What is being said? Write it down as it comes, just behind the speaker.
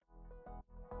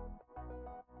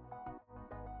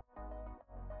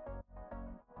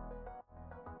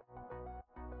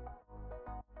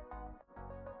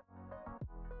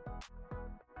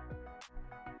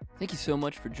Thank you so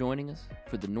much for joining us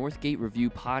for the Northgate Review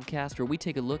podcast, where we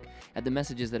take a look at the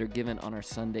messages that are given on our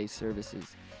Sunday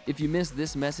services. If you missed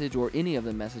this message or any of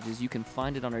the messages, you can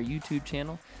find it on our YouTube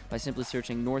channel by simply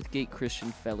searching Northgate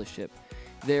Christian Fellowship.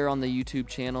 There on the YouTube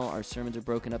channel, our sermons are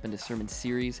broken up into sermon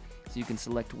series, so you can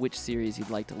select which series you'd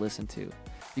like to listen to.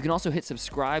 You can also hit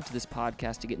subscribe to this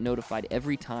podcast to get notified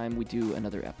every time we do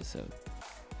another episode.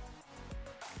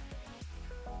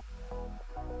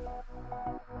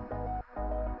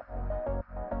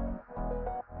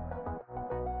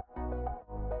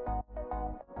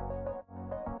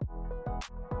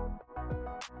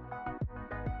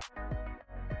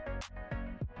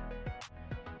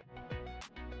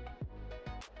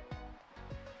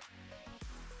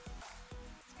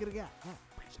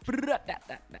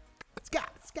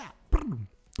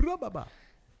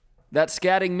 That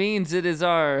scatting means it is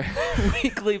our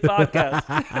weekly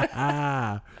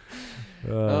podcast.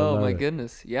 Oh my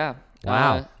goodness. Yeah.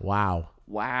 Wow.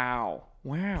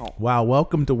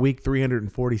 Welcome to week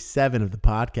 347 of the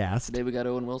podcast. Today we got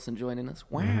Owen Wilson joining us.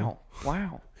 Wow.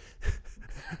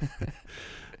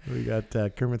 We got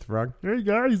Kermit the Frog. Hey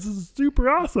guys, this is super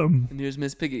awesome. And here's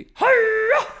Miss Piggy.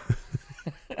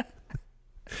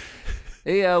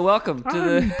 Hey, welcome to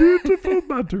the beautiful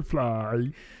butterfly.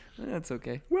 That's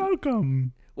okay.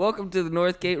 Welcome to the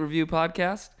Northgate Review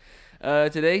podcast.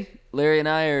 Today, Larry and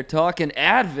I are talking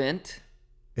Advent.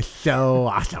 It's so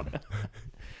awesome.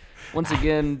 Once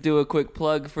again, do a quick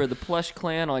plug for the Plush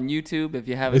Clan on YouTube if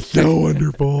you haven't. It's so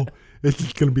wonderful. This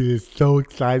is going to be so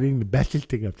exciting. The bestest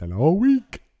thing I've done all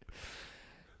week.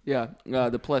 Yeah,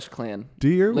 the Plush Clan.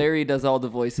 Dear Larry does all the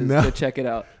voices. No. Go check it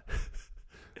out.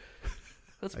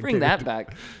 Let's bring that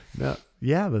back. No,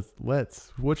 yeah,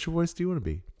 let's. Which voice do you want to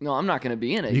be? No, I'm not going to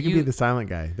be in it. You can be the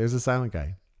silent guy. There's a silent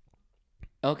guy.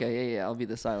 Okay, yeah, I'll be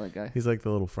the silent guy. He's like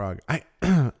the little frog. I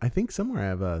think somewhere I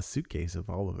have a suitcase of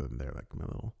all of them. They're like my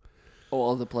little. Oh,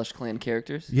 all the Plush Clan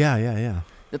characters? Yeah.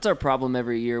 That's our problem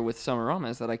every year with Summerama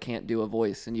is that I can't do a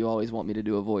voice, and you always want me to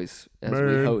do a voice as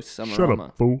we host Summerama. Shut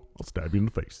up, fool. I'll stab you in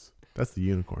the face. That's the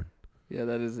unicorn. Yeah,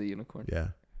 that is the unicorn. Yeah,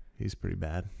 he's pretty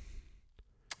bad.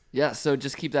 Yeah, so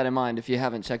just keep that in mind if you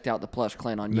haven't checked out the Plush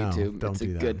Clan on YouTube. It's a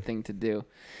good thing to do.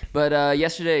 But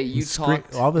yesterday you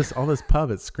talked all this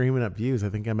pub. It's screaming up views. I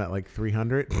think I'm at like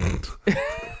 300.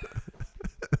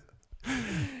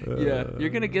 Yeah,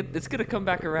 it's gonna come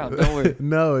back around. Don't worry.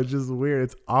 No, it's just weird.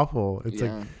 It's awful. It's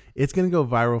like it's gonna go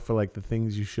viral for like the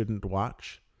things you shouldn't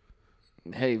watch.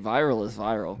 Hey, viral is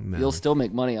viral. No. You'll still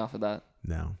make money off of that.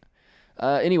 No.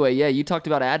 Anyway, yeah, you talked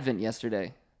about Advent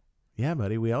yesterday. Yeah,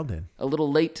 buddy, we all did. A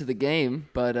little late to the game,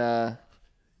 but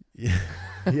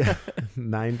yeah,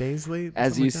 9 days late.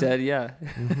 As you said, yeah.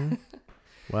 Mm-hmm.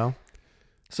 Well,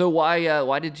 so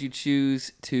why did you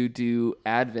choose to do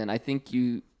Advent? I think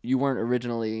you weren't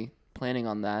originally planning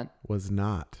on that. Was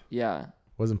not. Yeah.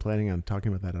 Wasn't planning on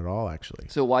talking about that at all, actually.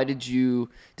 So why did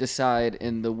you decide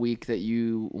in the week that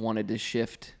you wanted to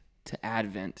shift to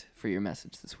Advent for your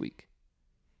message this week?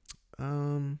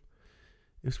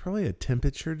 It was probably a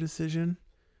temperature decision.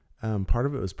 Part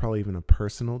of it was probably even a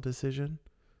personal decision.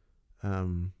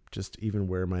 Just even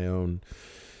where my own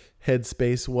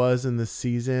headspace was in the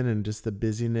season and just the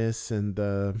busyness and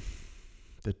the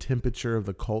temperature of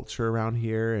the culture around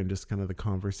here and just kind of the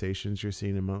conversations you're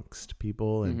seeing amongst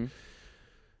people and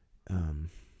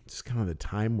just kind of the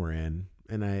time we're in.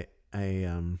 And I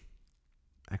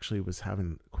actually was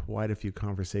having quite a few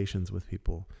conversations with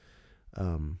people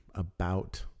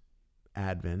about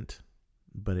Advent,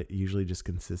 but it usually just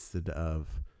consisted of,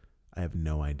 I have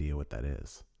no idea what that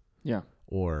is. Yeah.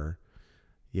 Or,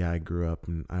 yeah, I grew up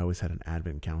and I always had an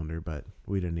Advent calendar, but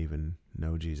we didn't even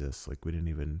know Jesus. Like we didn't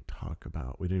even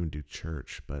do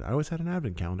church, but I always had an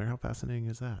Advent calendar. How fascinating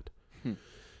is that?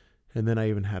 And then I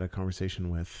even had a conversation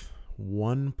with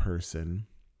one person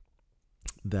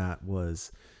that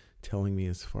was telling me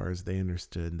as far as they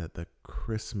understood that the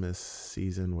Christmas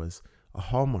season was a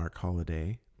Hallmark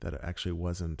holiday, that it actually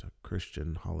wasn't a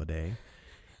Christian holiday,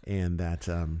 and that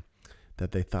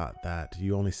they thought that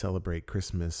you only celebrate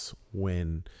Christmas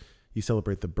when you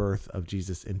celebrate the birth of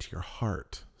Jesus into your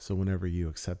heart. So whenever you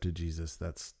accepted Jesus,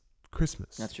 that's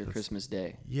Christmas. That's Christmas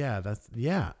day. Yeah,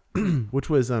 which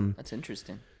was that's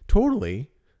interesting.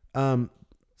 Totally. It's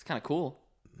kind of cool.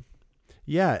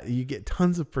 Yeah, you get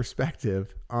tons of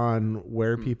perspective on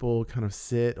where people kind of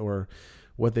sit or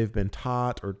what they've been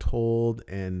taught or told.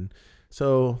 And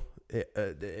so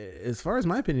as far as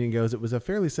my opinion goes, it was a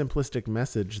fairly simplistic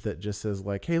message that just says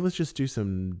like, hey, let's just do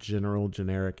some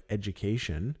generic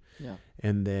education. Yeah.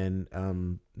 And then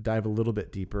dive a little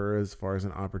bit deeper as far as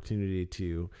an opportunity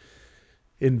to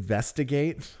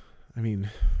investigate. I mean,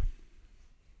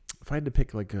 if I had to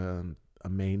pick like a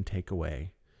main takeaway,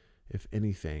 if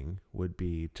anything, would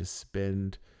be to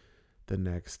spend the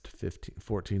next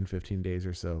 15 days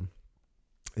or so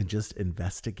and just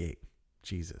investigate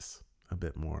Jesus a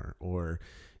bit more, or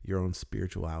your own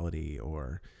spirituality,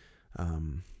 or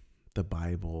the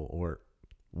Bible, or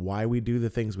why we do the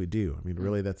things we do. I mean,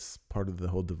 really, that's part of the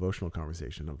whole devotional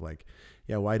conversation of like,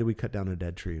 yeah, why do we cut down a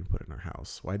dead tree and put it in our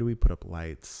house? Why do we put up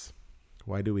lights?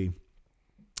 Why do we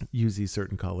use these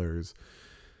certain colors?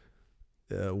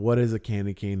 What is a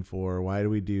candy cane for? Why do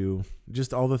we do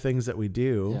just all the things that we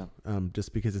do?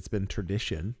 Just because it's been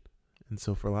tradition. And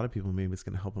so for a lot of people, maybe it's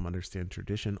going to help them understand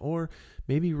tradition, or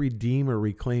maybe redeem or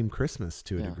reclaim Christmas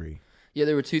to a degree. Yeah,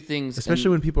 there were two things. Especially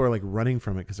when people are like running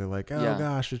from it because they're like, oh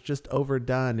gosh, it's just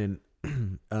overdone.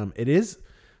 And it is,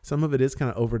 some of it is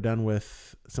kind of overdone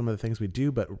with some of the things we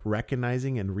do, but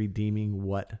recognizing and redeeming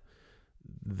what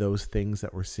those things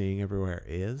that we're seeing everywhere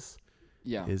is,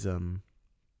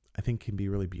 I think can be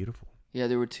really beautiful. Yeah,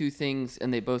 there were two things,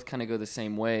 and they both kind of go the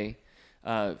same way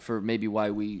for maybe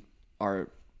why we are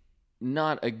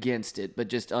not against it, but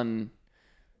just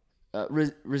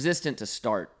resistant to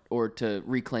start or to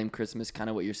reclaim Christmas, kind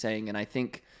of what you're saying. And I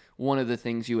think one of the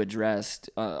things you addressed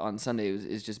on Sunday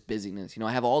is just busyness. You know,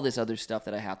 I have all this other stuff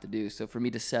that I have to do. So for me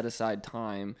to set aside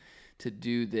time to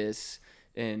do this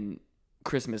in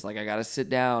Christmas, like I got to sit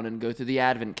down and go through the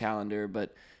Advent calendar.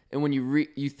 And when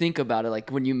you think about it, like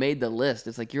when you made the list,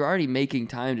 it's like you're already making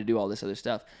time to do all this other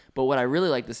stuff. But what I really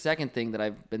like, the second thing that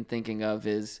I've been thinking of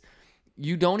is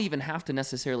you don't even have to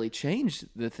necessarily change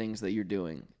the things that you're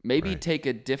doing. Maybe take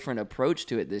a different approach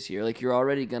to it this year. Like you're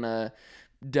already going to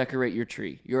decorate your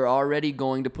tree. You're already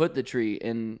going to put the tree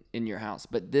in your house.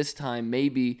 But this time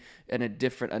maybe in a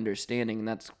different understanding. And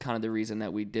that's kind of the reason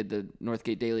that we did the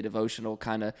Northgate Daily Devotional,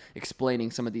 kind of explaining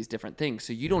some of these different things.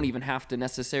 So you don't even have to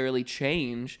necessarily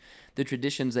change the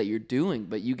traditions that you're doing,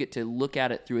 but you get to look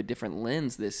at it through a different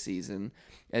lens this season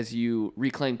as you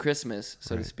reclaim Christmas,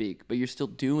 so to speak, but you're still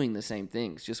doing the same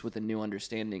things, just with a new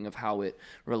understanding of how it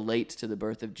relates to the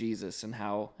birth of Jesus and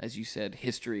how, as you said,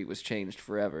 history was changed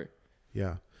forever.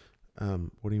 Yeah.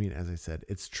 What do you mean, as I said?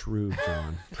 It's true,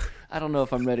 John. I don't know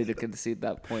if I'm ready to concede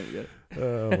that point yet.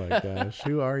 Oh, my gosh.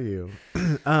 Who are you?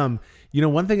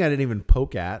 One thing I didn't even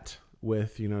poke at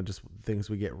with, just things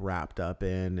we get wrapped up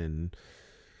in and,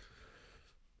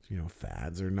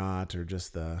 fads or not, or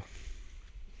just the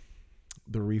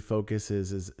refocus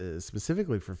is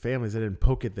specifically for families. I didn't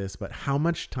poke at this, but how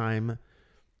much time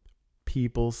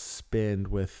people spend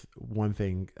with one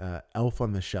thing, Elf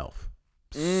on the Shelf.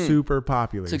 Super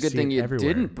popular. It's a good thing you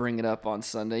didn't bring it up on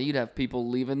Sunday. You'd have people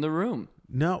leaving the room.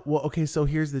 No. Well, okay. So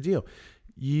here's the deal.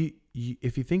 You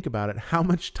if you think about it, how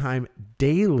much time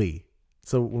daily,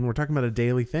 so when we're talking about a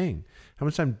daily thing, how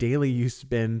much time daily you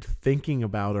spend thinking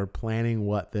about or planning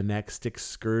what the next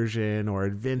excursion or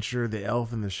adventure, the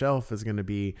Elf on the Shelf, is going to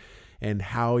be, and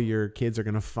how your kids are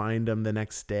going to find them the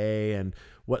next day, and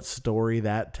what story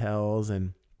that tells.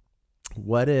 And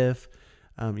what if,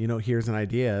 here's an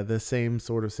idea, the same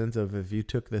sort of sense of if you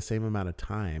took the same amount of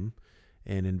time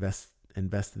and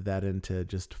invested that into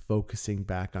just focusing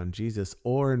back on Jesus,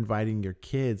 or inviting your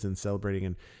kids and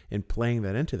celebrating and playing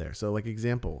that into there. So like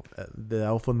example, the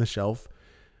Elf on the Shelf,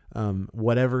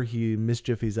 whatever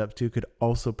mischief he's up to, could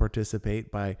also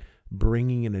participate by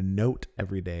bringing in a note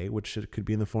every day, which could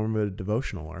be in the form of a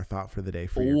devotional or a thought for the day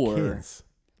for your kids.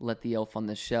 Let the Elf on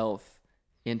the Shelf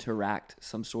interact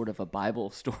some sort of a Bible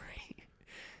story.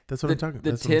 That's what I'm talking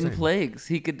about. The 10 plagues.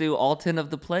 He could do all 10 of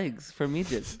the plagues from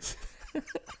Egypt.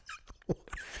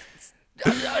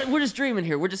 We're just dreaming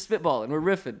here. We're just spitballing. We're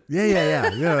riffing. Yeah.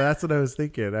 That's what I was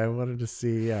thinking. I wanted to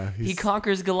see. He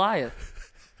conquers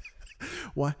Goliath.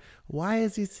 Why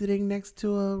is he sitting next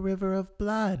to a river of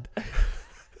blood?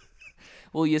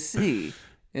 Well, you see,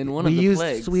 in one of the plagues, we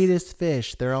used sweetest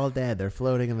fish. They're all dead. They're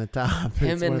floating in the top.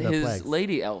 Him and his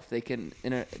lady elf. They can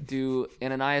do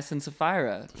Ananias and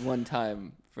Sapphira one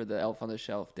time for the Elf on the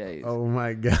Shelf days. Oh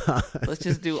my God! Let's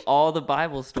just do all the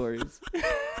Bible stories.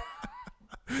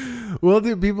 Well,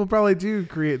 dude, people probably do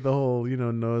create the whole,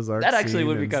 Noah's Ark. That actually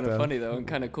would be kind of funny though, and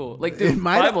kind of cool. Like the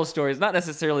Bible stories, not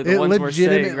necessarily the ones we're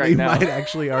saying right now. It might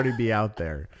actually already be out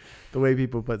there. The way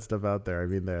people put stuff out there. I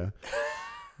mean,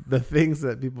 the things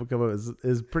that people come up with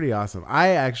is pretty awesome.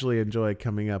 I actually enjoy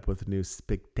coming up with new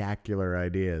spectacular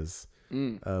ideas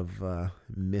of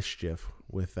mischief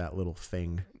with that little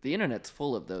thing. The internet's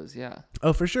full of those, yeah.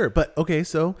 Oh, for sure. But okay,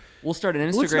 so we'll start an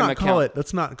Instagram account.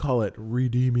 Let's not call it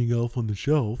Redeeming Elf on the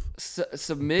Shelf.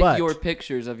 Submit your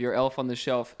pictures of your Elf on the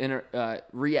Shelf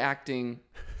reacting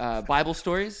Bible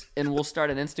stories, and we'll start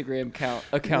an Instagram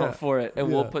account for it,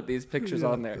 and we'll put these pictures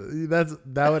on there.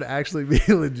 That would actually be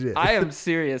legit. I am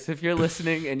serious. If you're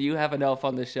listening and you have an elf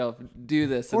on the shelf, do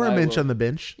this. Or a bench on the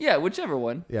bench. Yeah, whichever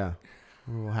one. Yeah.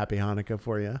 A little happy Hanukkah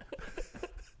for you.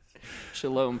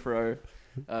 Shalom for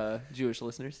our Jewish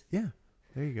listeners. Yeah.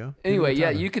 There you go. Anyway,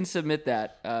 yeah, you can submit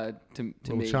that to me.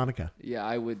 Hanukkah. Yeah,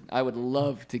 I would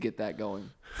love to get that going.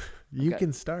 You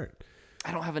can start.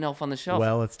 I don't have an elf on the shelf.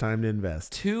 Well, it's time to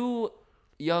invest. 2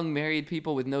 young married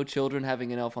people with no children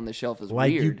having an elf on the shelf is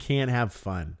like weird. You can't have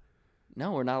fun.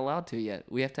 No, we're not allowed to yet.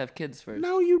 We have to have kids first.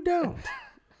 No, you don't.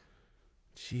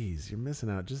 Jeez, you're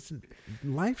missing out. Just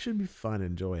life should be fun.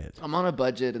 Enjoy it. I'm on a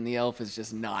budget, and the elf is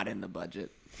just not in the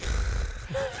budget.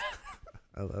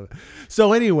 I love it.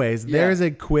 So anyways, there's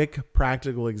a quick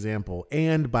practical example.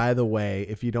 And by the way,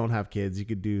 if you don't have kids, you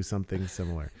could do something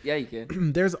similar. Yeah, you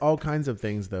can. There's all kinds of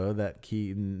things though that if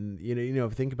you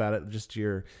think about it, just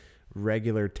your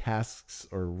regular tasks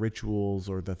or rituals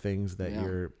or the things that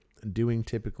you're doing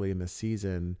typically in the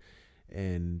season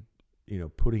and,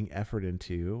 putting effort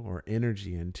into or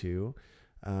energy into,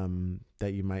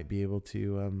 that you might be able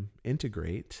to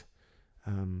integrate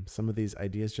some of these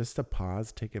ideas, just to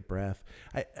pause, take a breath.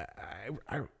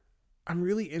 I'm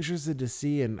really interested to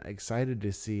see and excited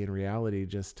to see in reality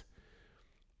just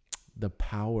the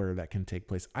power that can take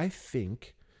place. I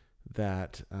think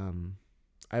that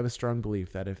I have a strong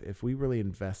belief that if we really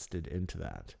invested into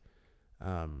that,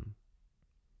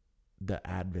 the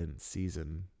Advent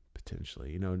season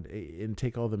potentially, and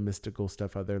take all the mystical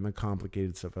stuff out there and the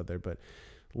complicated stuff out there, but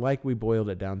like we boiled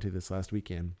it down to this last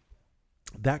weekend,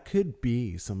 that could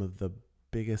be some of the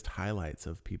biggest highlights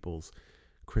of people's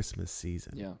Christmas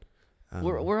season. Yeah.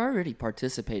 We're already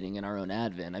participating in our own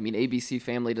Advent. I mean, ABC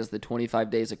Family does the 25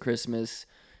 Days of Christmas.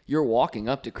 You're walking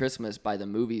up to Christmas by the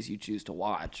movies you choose to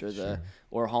watch,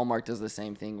 or Hallmark does the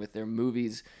same thing with their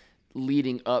movies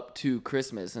leading up to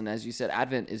Christmas. And as you said,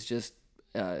 Advent is just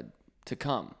to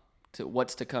come, to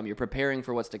what's to come. You're preparing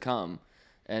for what's to come,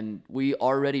 and we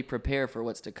already prepare for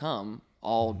what's to come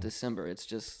all December. It's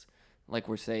just like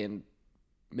we're saying,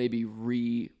 maybe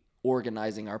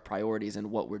reorganizing our priorities and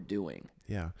what we're doing.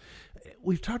 Yeah.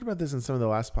 We've talked about this in some of the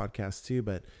last podcasts too,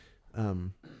 but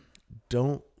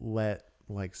don't let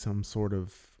like some sort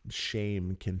of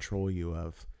shame control you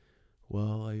of,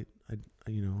 well,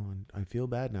 I feel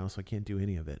bad now, so I can't do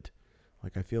any of it.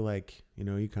 Like, I feel like,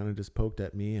 you kind of just poked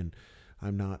at me and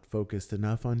I'm not focused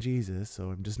enough on Jesus, so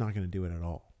I'm just not going to do it at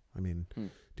all. I mean,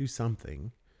 do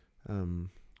something.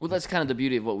 Well, that's kind of the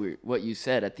beauty of what you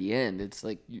said at the end. It's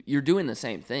like you're doing the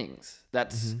same things.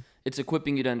 It's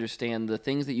equipping you to understand the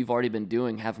things that you've already been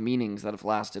doing have meanings that have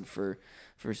lasted for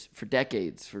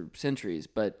decades, for centuries,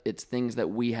 but it's things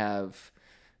that we have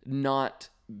not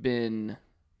been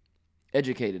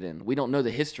educated in. We don't know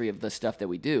the history of the stuff that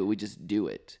we do. We just do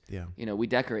it. Yeah. We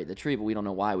decorate the tree, but we don't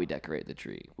know why we decorate the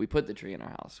tree. We put the tree in our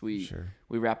house. We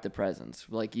wrap the presents.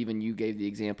 Like even you gave the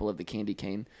example of the candy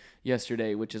cane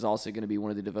yesterday, which is also going to be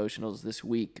one of the devotionals this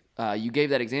week. You gave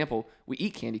that example. We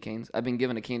eat candy canes. I've been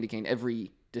given a candy cane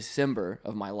every December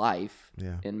of my life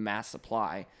in mass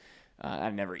supply. I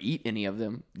never eat any of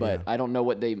them, but I don't know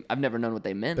I've never known what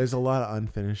they meant. There's a lot of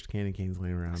unfinished candy canes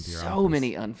laying around your office. So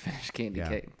many unfinished candy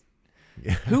canes.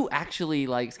 Yeah. Who actually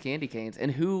likes candy canes,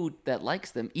 and who that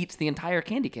likes them eats the entire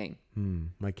candy cane?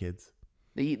 My kids.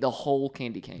 They eat the whole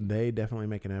candy cane. They definitely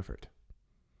make an effort.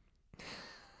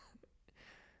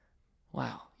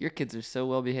 Wow, your kids are so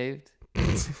well behaved.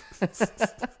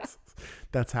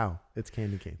 That's how. It's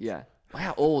candy canes. Yeah.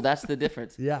 Wow. Oh, that's the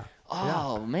difference. Yeah.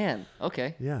 Oh, man.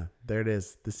 Okay. Yeah. There it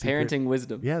is. The secret, parenting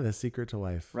wisdom. Yeah, the secret to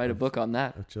life. Write a book on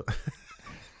that.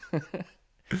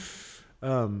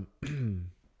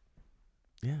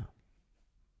 Yeah.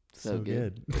 So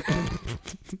good.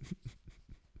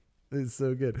 It's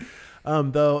so good.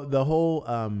 The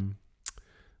whole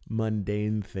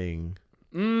mundane thing.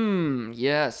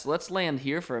 Yes. Let's land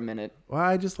here for a minute. Well,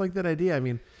 I just like that idea. I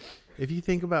mean, if you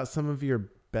think about some of your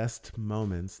best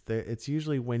moments, it's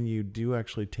usually when you do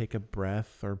actually take a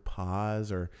breath or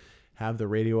pause or have the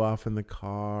radio off in the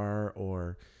car,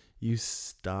 or you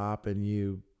stop and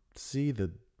you see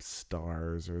the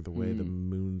stars or the way the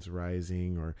moon's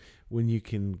rising, or when you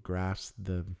can grasp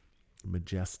the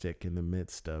majestic in the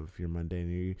midst of your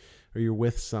mundane, or you're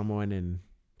with someone and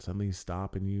suddenly you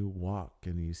stop and you walk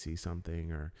and you see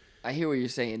something. Or I hear what you're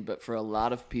saying, but for a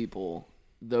lot of people,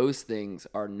 those things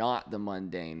are not the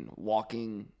mundane.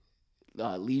 Walking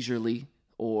leisurely,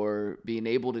 or being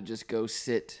able to just go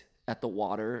sit at the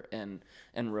water and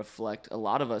reflect. A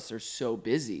lot of us are so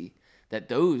busy that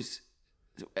those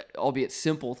albeit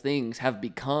simple things, have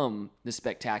become the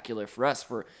spectacular for us.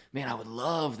 Man, I would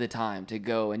love the time to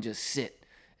go and just sit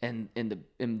in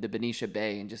the Benicia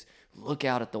Bay and just look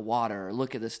out at the water or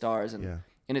look at the stars. And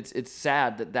it's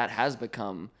sad that has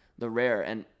become the rare.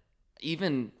 And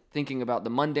even thinking about the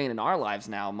mundane in our lives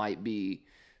now might be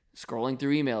scrolling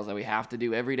through emails that we have to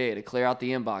do every day to clear out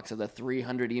the inbox of the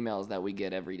 300 emails that we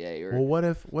get every day. Or, well,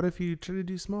 what if you try to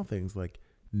do small things like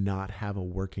not have a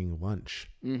working lunch?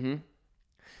 Mm-hmm.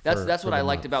 That's what I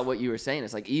liked about what you were saying.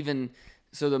 It's like, even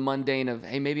so, the mundane of,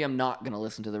 hey, maybe I'm not going to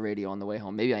listen to the radio on the way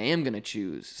home. Maybe I am going to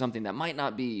choose something that might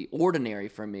not be ordinary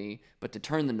for me, but to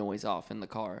turn the noise off in the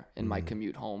car in my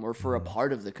commute home, or for a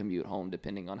part of the commute home,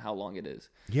 depending on how long it is.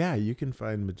 Yeah, you can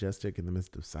find majestic in the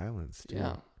midst of silence, too.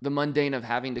 Yeah. The mundane of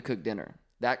having to cook dinner,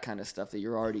 that kind of stuff that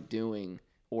you're already doing,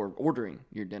 or ordering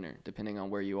your dinner, depending on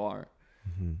where you are.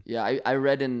 Mm-hmm. Yeah, I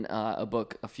read in a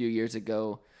book a few years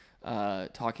ago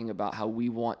talking about how we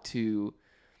want to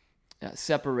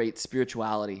separate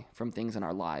spirituality from things in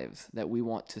our lives, that we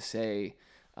want to say,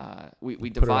 we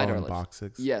divide our lives.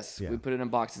 Boxes. Yes, we put it in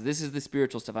boxes. This is the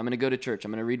spiritual stuff. I'm going to go to church.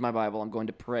 I'm going to read my Bible. I'm going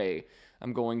to pray.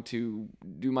 I'm going to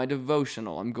do my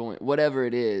devotional. I'm going, whatever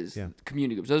it is,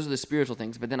 community groups. Those are the spiritual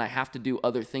things. But then I have to do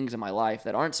other things in my life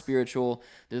that aren't spiritual.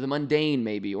 They're the mundane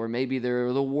maybe, or maybe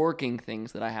they're the working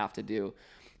things that I have to do.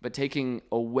 But taking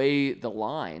away the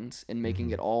lines and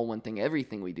making it all one thing,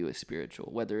 everything we do is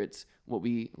spiritual, whether it's what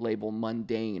we label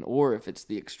mundane, or if it's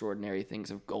the extraordinary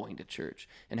things of going to church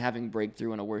and having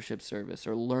breakthrough in a worship service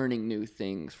or learning new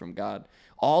things from God.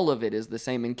 All of it is the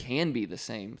same and can be the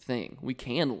same thing. We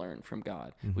can learn from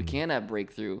God. Mm-hmm. We can have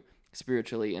breakthrough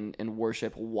spiritually and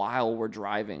worship while we're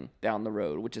driving down the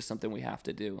road, which is something we have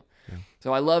to do. Yeah.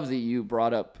 So I love that you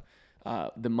brought up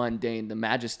the mundane, the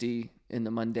majesty in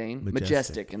the mundane,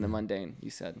 majestic in the mundane, you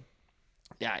said.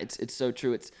 Yeah, it's so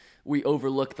true. We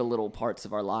overlook the little parts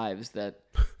of our lives that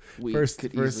we first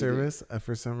could service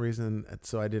for some reason.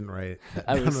 So I didn't write that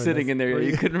I was sitting in there.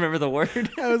 You couldn't remember the word.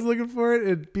 I was looking for it,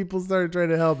 and people started trying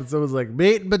to help, and someone was like,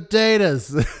 meat and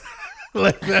potatoes. You're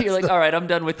like, all right, I'm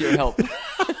done with your help.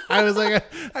 I was like,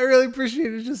 I really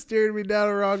appreciate it just steering me down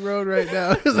a wrong road right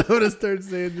now, because I'm going to start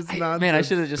saying just nonsense. Man, I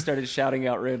should have just started shouting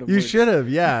out random words. You should have,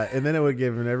 yeah. And then it would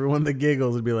give everyone the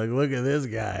giggles and be like, look at this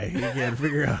guy. He can't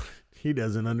figure out. He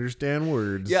doesn't understand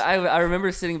words. Yeah, I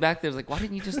remember sitting back there. I was like, why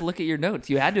didn't you just look at your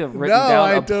notes? You had to have written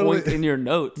down a point in your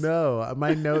notes. No,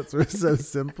 my notes were so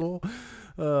simple.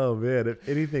 Oh, man. If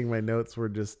anything, my notes were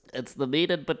just... It's the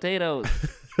meat and potatoes.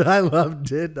 I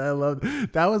loved it.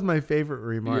 That was my favorite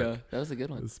remark. Yeah, that was a good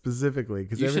one. Specifically.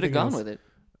 You should have gone with it.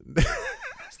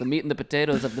 It's the meat and the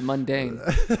potatoes of the mundane.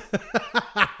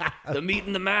 The meat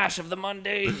and the mash of the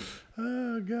mundane.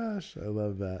 Oh, gosh. I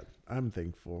love that. I'm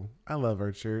thankful. I love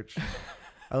our church.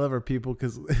 I love our people,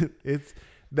 because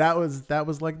that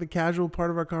was like the casual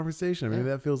part of our conversation. I mean,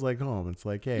 that feels like home. It's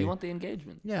like, hey, you want the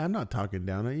engagement. Yeah, I'm not talking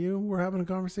down at you. We're having a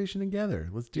conversation together.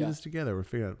 Let's do this together. We're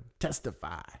figuring out,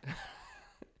 testify.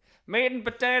 Meat and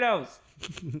potatoes.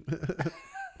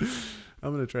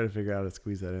 I'm going to try to figure out how to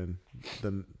squeeze that in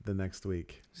the next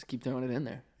week. Just keep throwing it in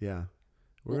there. Yeah.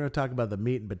 We're going to talk about the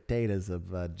meat and potatoes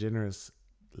of generous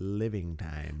living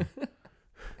time.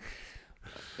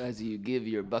 As you give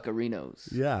your buccarinos.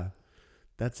 Yeah.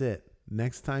 That's it.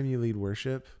 Next time you lead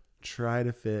worship, try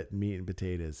to fit meat and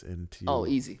potatoes into... Oh,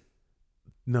 easy.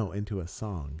 No, into a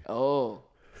song. Oh.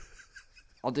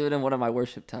 I'll do it in one of my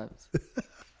worship times.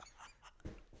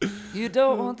 You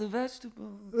don't want the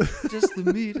vegetables, just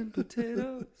the meat and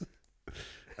potatoes.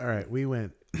 All right, we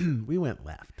went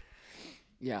left.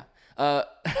 Yeah.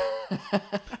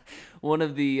 One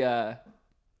of the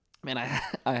man,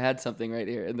 I had something right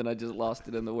here, and then I just lost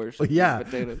it in the worship. Yeah,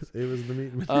 potatoes. It was the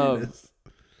meat and potatoes.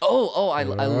 I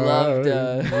loved.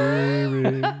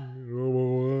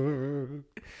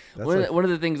 One of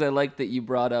the things I liked that you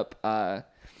brought up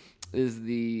is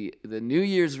the New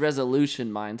Year's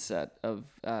resolution mindset of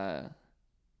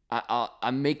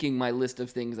I'm making my list of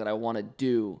things that I want to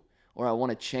do or I want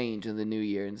to change in the new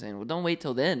year, and saying, well, don't wait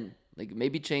till then. Like,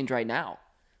 maybe change right now.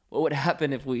 What would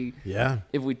happen if we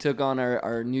took on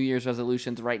our New Year's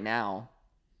resolutions right now,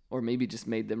 or maybe just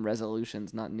made them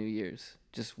resolutions, not New Year's?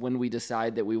 Just when we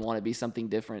decide that we want to be something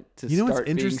different, start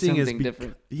being something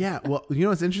different. Yeah, well,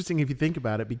 what's interesting if you think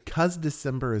about it, because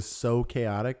December is so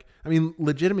chaotic. I mean,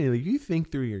 legitimately, you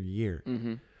think through your year,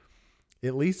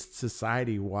 at least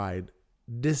society-wide,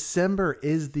 December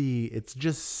it's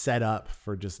just set up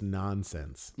for just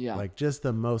nonsense. Yeah. Like, just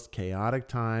the most chaotic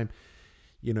time.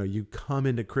 You come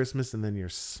into Christmas and then you're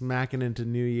smacking into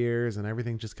New Year's and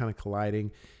everything's just kind of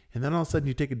colliding. And then all of a sudden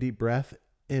you take a deep breath,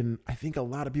 and I think a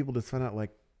lot of people just find out, like,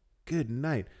 good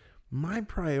night. my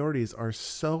priorities are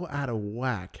so out of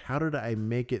whack. How did I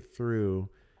make it through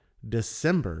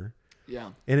December?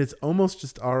 Yeah. And it's almost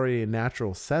just already a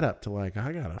natural setup to like,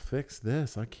 I got to fix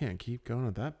this. I can't keep going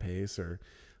at that pace or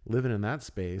living in that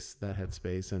space, that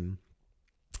headspace. And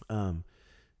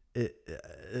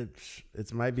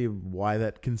it might be why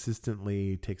that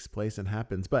consistently takes place and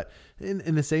happens. But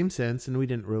in the same sense, and we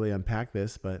didn't really unpack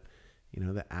this, but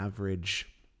the average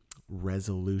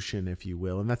resolution, if you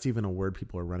will, and that's even a word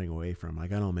people are running away from.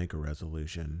 Like, I don't make a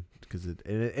resolution because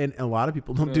and a lot of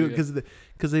people don't do it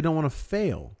because they don't want to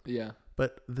fail. Yeah.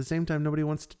 But at the same time, nobody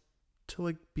wants to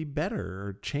like be better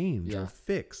or change or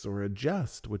fix or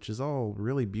adjust, which is all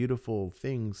really beautiful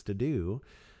things to do.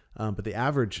 But the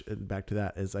average, back to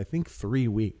that, is I think 3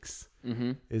 weeks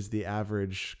is the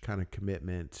average kind of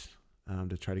commitment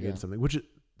to try to get something.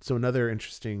 So another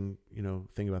interesting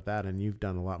thing about that, and you've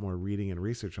done a lot more reading and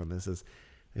research on this, is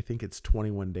I think it's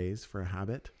 21 days for a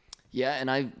habit. Yeah,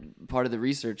 and part of the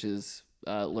research is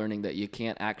learning that you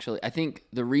can't actually. I think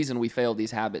the reason we fail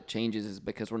these habit changes is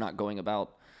because we're not going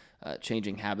about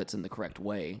changing habits in the correct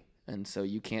way, and so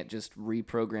you can't just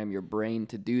reprogram your brain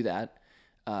to do that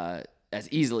as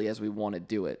easily as we want to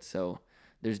do it. So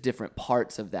there's different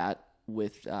parts of that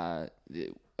with a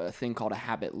thing called a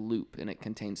habit loop, and it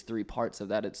contains 3 parts of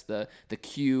that. It's the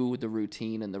cue, the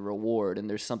routine, and the reward. And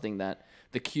there's something that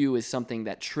the cue is something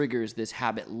that triggers this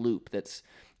habit loop. That's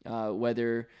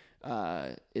whether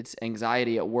it's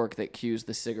anxiety at work that cues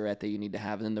the cigarette that you need to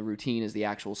have, and then the routine is the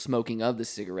actual smoking of the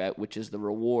cigarette, which is the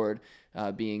reward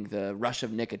being the rush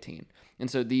of nicotine. And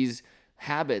so these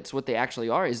habits, what they actually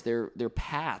are is they're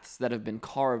paths that have been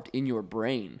carved in your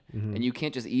brain, and you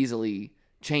can't just easily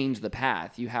change the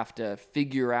path. You have to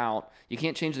figure out, you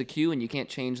can't change the cue and you can't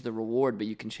change the reward, but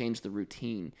you can change the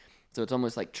routine. So it's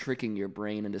almost like tricking your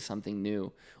brain into something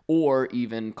new, or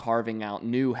even carving out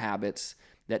new habits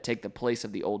that take the place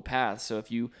of the old paths. So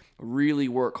if you really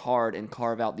work hard and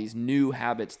carve out these new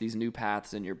habits, these new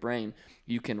paths in your brain,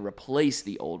 you can replace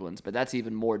the old ones, but that's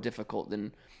even more difficult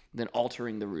than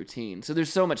altering the routine. So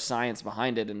there's so much science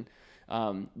behind it. And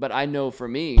but I know for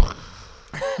me,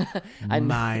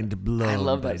 Mind Blown I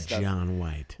love by that stuff. John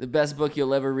White. The best book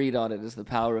you'll ever read on it is The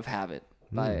Power of Habit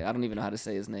by, I don't even know how to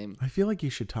say his name. I feel like you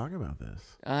should talk about this.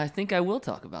 I think I will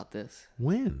talk about this.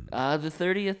 When? The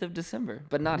 30th of December,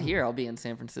 but not here. I'll be in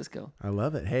San Francisco. I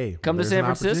love it. Hey, Come to there's San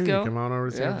an opportunity. Francisco. Come on over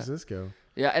to San Francisco.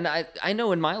 Yeah, and I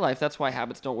know in my life that's why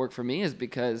habits don't work for me, is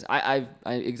because I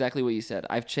exactly what you said.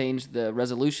 I've changed the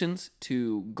resolutions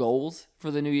to goals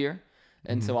for the new year,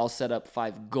 and so I'll set up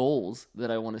 5 goals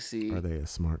that I want to see. Are they a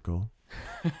SMART goal?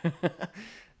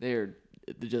 They're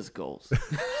just goals.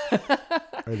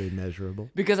 Are they measurable?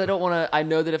 Because I don't want to. I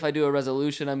know that if I do a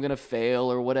resolution, I'm gonna fail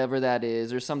or whatever that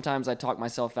is. Or sometimes I talk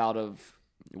myself out of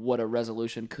what a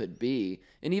resolution could be.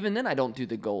 And even then I don't do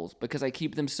the goals because I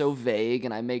keep them so vague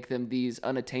and I make them these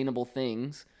unattainable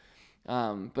things.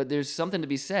 But there's something to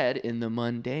be said in the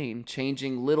mundane,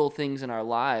 changing little things in our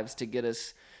lives to get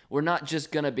us. We're not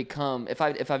just going to become, if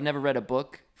I've never read a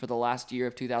book for the last year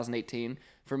of 2018,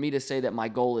 for me to say that my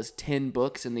goal is 10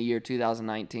 books in the year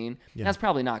 2019, that's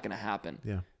probably not going to happen.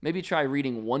 Yeah. Maybe try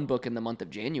reading 1 book in the month of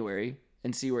January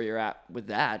and see where you're at with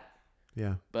that.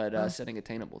 Yeah. But setting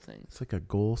attainable things. It's like a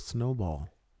goal snowball.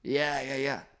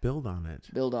 Yeah. Build on it.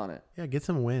 Yeah, get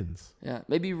some wins. Yeah.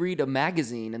 Maybe read a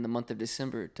magazine in the month of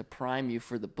December to prime you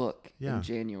for the book in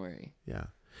January. Yeah.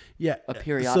 A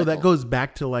periodical. So that goes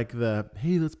back to like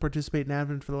hey, let's participate in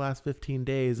Advent for the last 15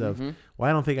 days of, well,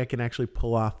 I don't think I can actually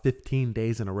pull off 15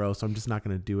 days in a row, so I'm just not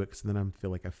going to do it because then I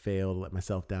feel like I failed, let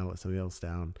myself down, let somebody else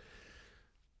down.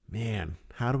 Man,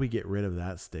 how do we get rid of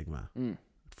that stigma?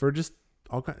 For just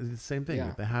all kinds, the same thing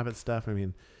with the habit stuff. I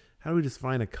mean, how do we just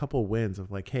find a couple wins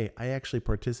of like, hey, I actually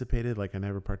participated like I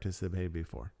never participated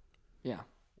before? Yeah.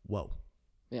 Whoa.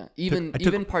 Yeah.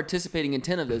 Even participating in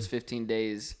 10 of those 15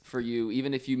 days for you,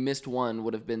 even if you missed one,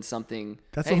 would have been something.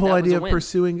 That's the whole idea of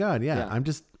pursuing God. Yeah. I'm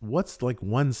just, what's like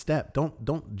one step?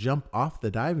 Don't jump off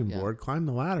the diving board. Climb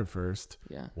the ladder first.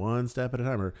 Yeah. One step at a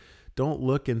time. Or don't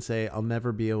look and say, I'll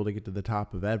never be able to get to the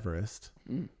top of Everest.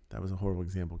 That was a horrible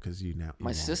example because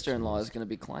my sister-in-law is going to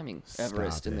be climbing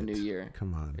Everest in the new year.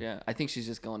 Come on. Yeah. I think she's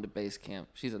just going to base camp.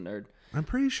 She's a nerd. I'm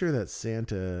pretty sure that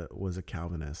Santa was a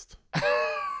Calvinist.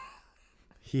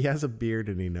 He has a beard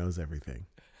and he knows everything.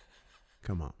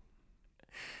 Come on.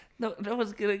 No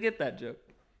one's going to get that joke.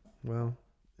 Well,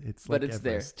 it's but like it's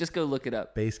Everest. there. Just go look it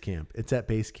up. Base camp. It's at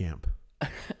base camp.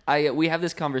 We have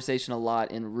this conversation a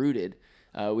lot in Rooted,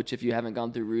 which if you haven't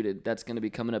gone through Rooted, that's going to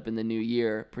be coming up in the new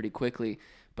year pretty quickly.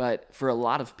 But for a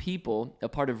lot of people, a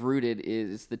part of Rooted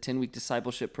is the 10-week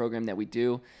discipleship program that we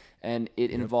do, and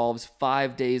it involves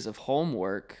 5 days of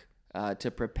homework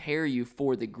to prepare you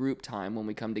for the group time when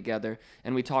we come together.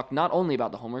 And we talk not only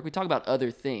about the homework, we talk about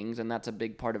other things, and that's a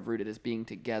big part of Rooted, is being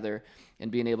together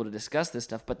and being able to discuss this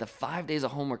stuff. But the 5 days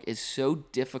of homework is so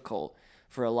difficult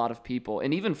for a lot of people.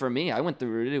 And even for me, I went through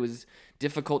Rooted. It was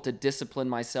difficult to discipline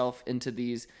myself into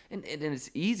these. And it's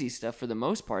easy stuff for the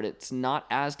most part. It's not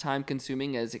as time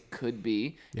consuming as it could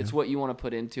be. Yeah. It's what you want to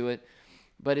put into it.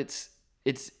 But it's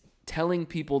telling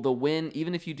people the win,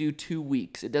 even if you do 2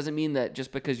 weeks. It doesn't mean that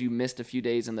just because you missed a few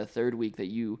days in the third week that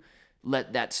you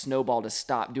let that snowball to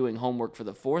stop doing homework for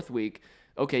the fourth week.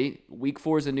 Okay, week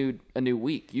 4 is a new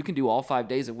week. You can do all 5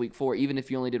 days of week 4, even if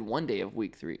you only did 1 day of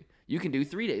week 3. You can do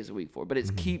 3 days of week 4, but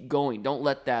it's keep going. Don't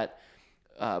let that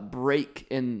break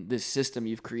in this system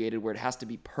you've created where it has to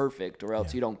be perfect or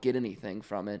else you don't get anything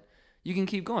from it. You can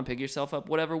keep going. Pick yourself up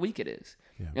whatever week it is.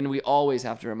 Yeah. And we always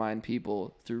have to remind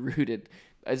people through Rooted,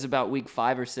 it's about week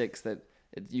 5 or 6 that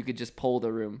you could just poll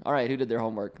the room. All right, who did their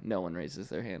homework? No one raises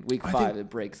their hand. Week 5, it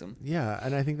breaks them. Yeah,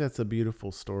 and I think that's a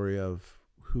beautiful story of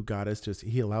who God is to us.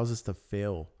 He allows us to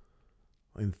fail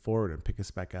and forward and pick us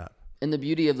back up. And the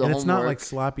beauty of the homework. It's not like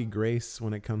sloppy grace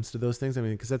when it comes to those things. I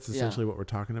mean, because that's essentially what we're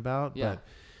talking about. Yeah. But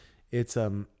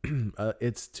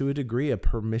it's to a degree a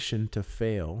permission to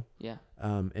fail. Yeah.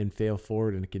 And fail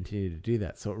forward and continue to do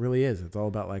that. So it really is. It's all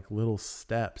about like little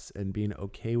steps and being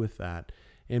okay with that,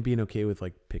 and being okay with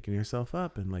like picking yourself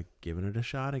up and like giving it a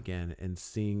shot again and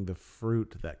seeing the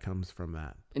fruit that comes from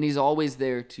that. And he's always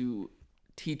there to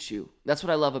teach you. That's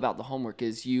what I love about the homework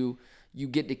is you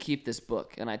get to keep this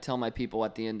book. And I tell my people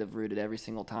at the end of Rooted every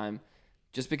single time,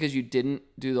 just because you didn't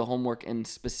do the homework in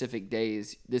specific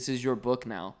days, this is your book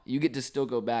now. You get to still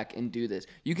go back and do this.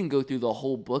 You can go through the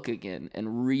whole book again and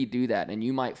redo that, and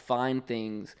you might find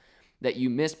things that you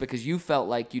missed because you felt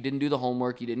like you didn't do the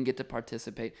homework, you didn't get to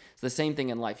participate. It's the same thing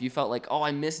in life. You felt like, oh,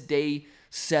 I missed day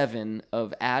 7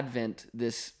 of Advent,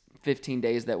 this 15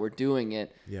 days that we're doing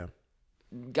it. Yeah.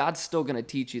 God's still going to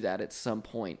teach you that at some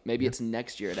point. Maybe it's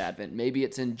next year at Advent. Maybe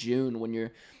it's in June when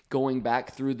you're going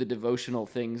back through the devotional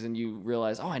things and you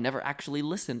realize, oh, I never actually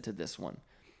listened to this one.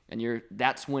 And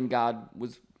that's when God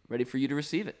was ready for you to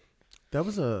receive it. That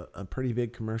was a pretty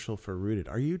big commercial for Rooted.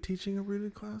 Are you teaching a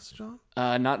Rooted class, John?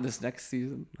 Not this next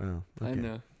season. Oh, okay. I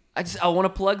know. I want to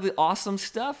plug the awesome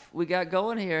stuff we got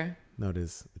going here. No, it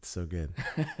is. It's so good.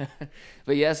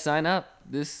 But yeah, sign up.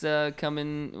 This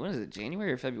coming, what is it,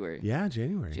 January or February? Yeah,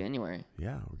 January.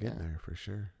 Yeah, we're getting there for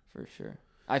sure. For sure.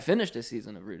 I finished a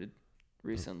season of Rooted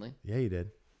recently. Yeah, you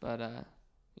did. But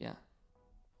yeah.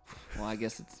 Well, I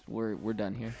guess we're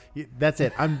done here. That's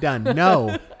it. I'm done.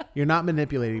 No, you're not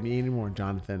manipulating me anymore,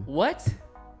 Jonathan. What?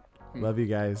 Love you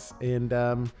guys. And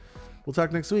we'll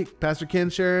talk next week. Pastor Ken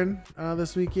sharing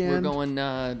this weekend. We're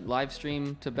going live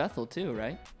stream to Bethel too,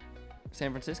 right?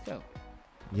 San Francisco.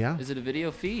 Yeah. Is it a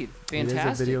video feed? Fantastic.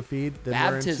 It is a video feed. Then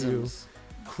Baptisms. We're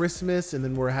into Christmas, and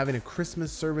then we're having a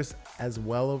Christmas service as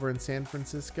well over in San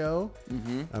Francisco.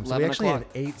 Mm-hmm. So we actually have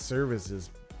 8 services.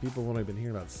 People have only been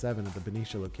here about 7 at the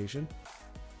Benicia location.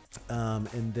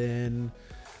 And then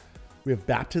we have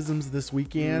baptisms this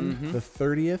weekend. Mm-hmm. The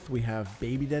 30th, we have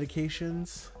baby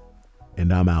dedications.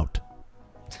 And I'm out.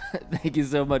 Thank you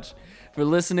so much for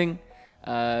listening.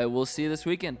 We'll see you this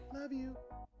weekend.